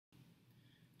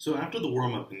So after the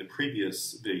warm-up in the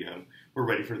previous video, we're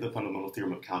ready for the fundamental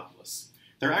theorem of calculus.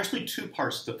 There are actually two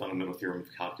parts to the fundamental theorem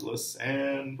of calculus,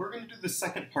 and we're going to do the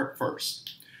second part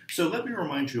first. So let me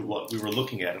remind you of what we were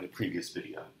looking at in the previous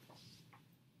video.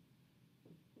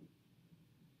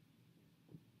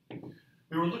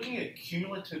 We were looking at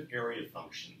cumulative area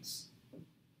functions.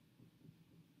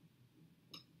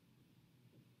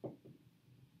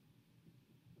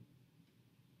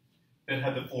 That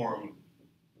had the form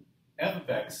f of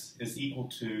x is equal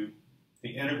to the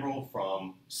integral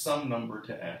from some number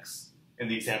to x. In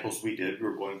the examples we did, we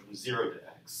were going from 0 to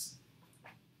x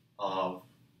of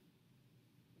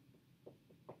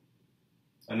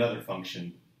another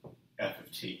function, f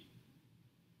of t.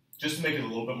 Just to make it a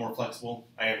little bit more flexible,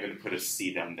 I am going to put a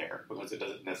c down there because it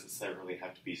doesn't necessarily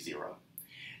have to be 0.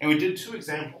 And we did two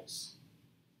examples.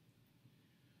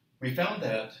 We found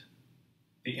that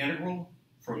the integral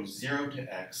from 0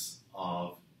 to x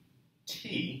of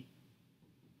t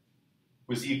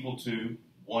was equal to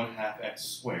 1/2 x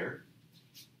squared.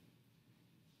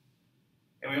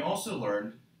 And we also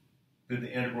learned that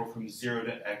the integral from 0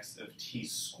 to x of t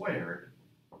squared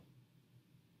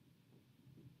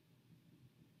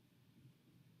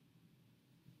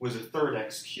was 1/3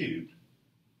 x cubed.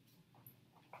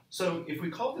 So if we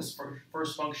call this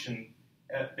first function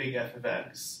big F of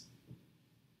x,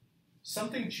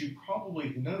 something that you probably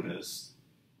noticed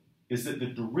is that the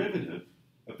derivative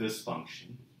of this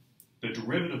function, the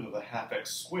derivative of 1/2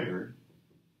 x squared,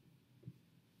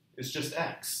 is just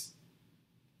x.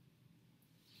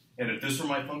 And if this were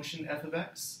my function f of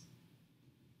x,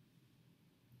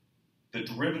 the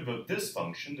derivative of this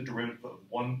function, the derivative of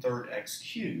 1/3 x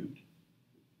cubed,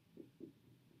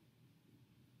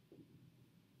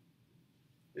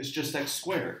 is just x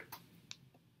squared.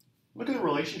 Look at the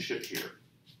relationship here.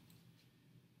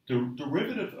 The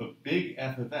derivative of big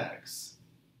F of x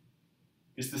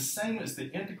is the same as the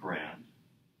integrand,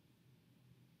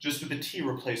 just with the t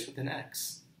replaced with an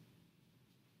x.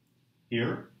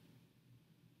 Here,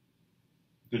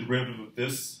 the derivative of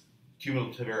this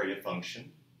cumulative area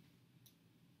function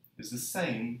is the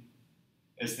same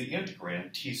as the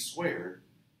integrand t squared,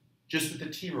 just with the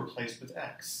t replaced with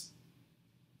x.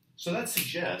 So that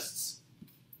suggests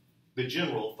the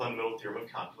general fundamental theorem of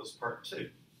calculus part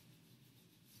 2.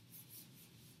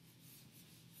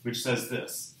 Which says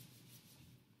this: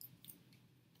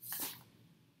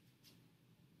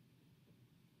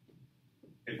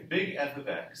 if big F of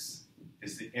x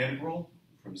is the integral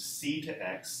from c to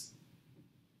x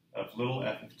of little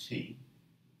f of t,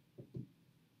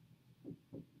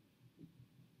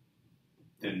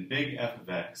 then big F of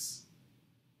x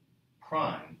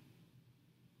prime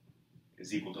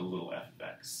is equal to little f of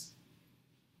x.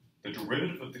 The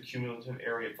derivative of the cumulative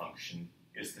area function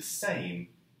is the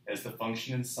same as the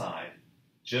function inside,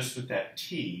 just with that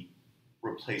t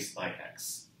replaced by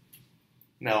x.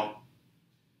 Now,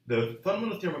 the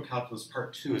fundamental theorem of calculus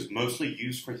part 2 is mostly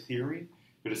used for theory,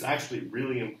 but it's actually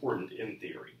really important in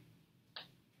theory.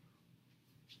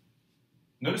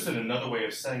 Notice that another way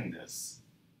of saying this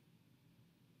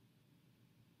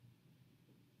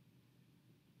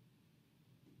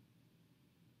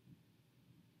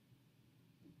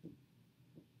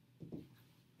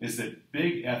is that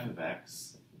big F of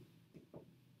x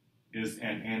is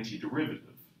an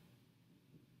antiderivative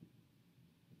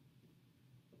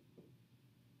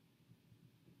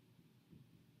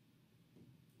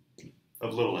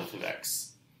of little f of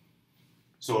x.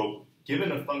 So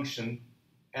given a function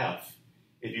f,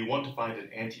 if you want to find an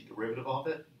antiderivative of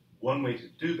it, one way to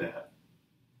do that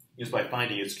is by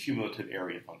finding its cumulative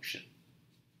area function.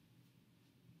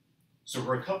 So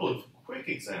for a couple of quick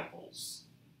examples,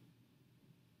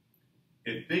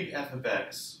 if big F of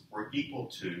x were equal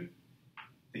to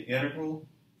the integral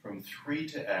from 3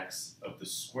 to x of the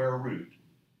square root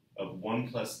of 1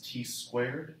 plus t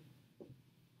squared,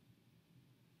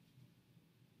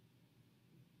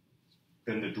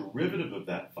 then the derivative of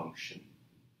that function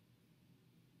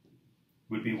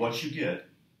would be what you get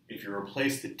if you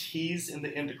replace the t's in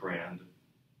the integrand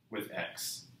with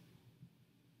x.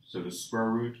 So the square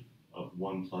root of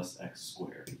 1 plus x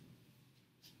squared.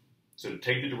 So to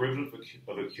take the derivative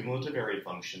of a cumulative area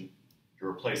function, you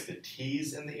replace the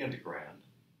t's in the integrand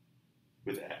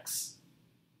with x.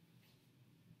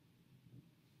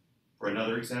 For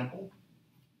another example,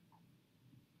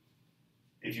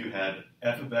 if you had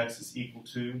f of x is equal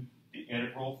to the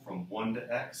integral from 1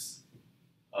 to x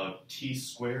of t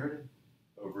squared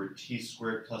over t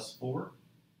squared plus 4,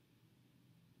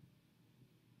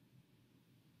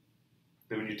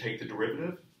 then when you take the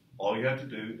derivative, all you have to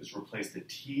do is replace the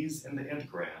t's in the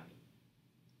integrand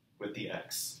with the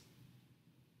x.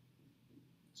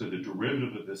 So the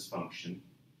derivative of this function,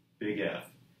 big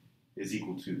F, is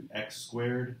equal to x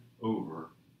squared over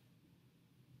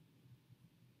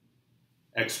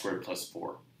x squared plus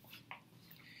 4.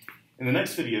 In the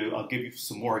next video, I'll give you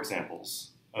some more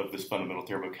examples of this fundamental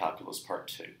theorem of calculus part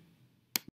 2.